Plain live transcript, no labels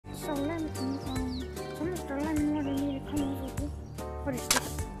What is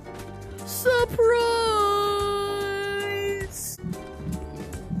this? Surprise!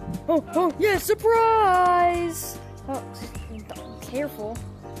 Oh, yeah, surprise! Oh, careful.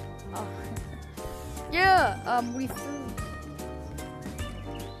 Oh. Yeah, we threw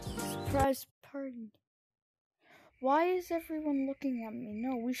surprise party. Why is everyone looking at me?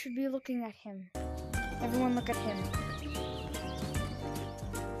 No, we should be looking at him. Everyone look at him.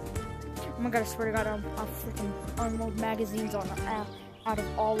 Oh my god, I swear to god, I'll freaking unload magazines on out of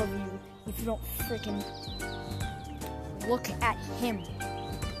all of you if you don't freaking look at him.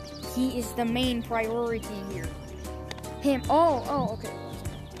 He is the main priority here. Him. Oh, okay.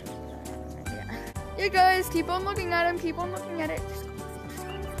 Yeah, guys, keep on looking at him. Keep on looking at it.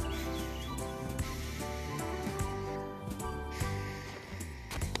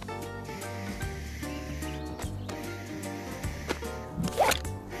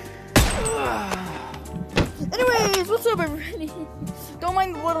 Anyways, what's up, everybody? Don't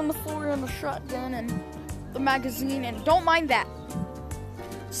mind the blood on the floor and the shotgun and the magazine, and don't mind that.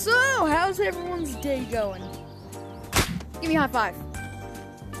 So, how's everyone's day going? Give me a high five.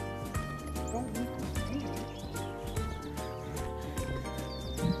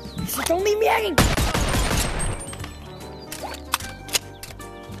 Don't leave me hanging.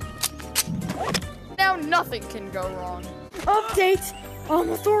 Now nothing can go wrong. Update.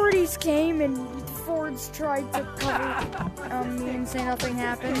 Authorities came and Fords tried to cover me and say nothing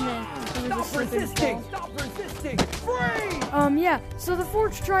happened, and it was a slip and fall. Stop resisting! Free! Yeah, so the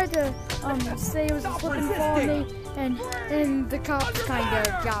Fords tried to say it was a slip and fall, and the cops kinda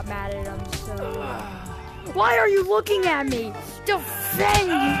got mad at them, so why are you looking at me? Defend,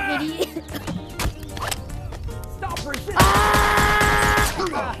 you idiot! Stop resisting!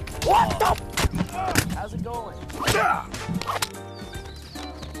 Ah! What the? How's it going?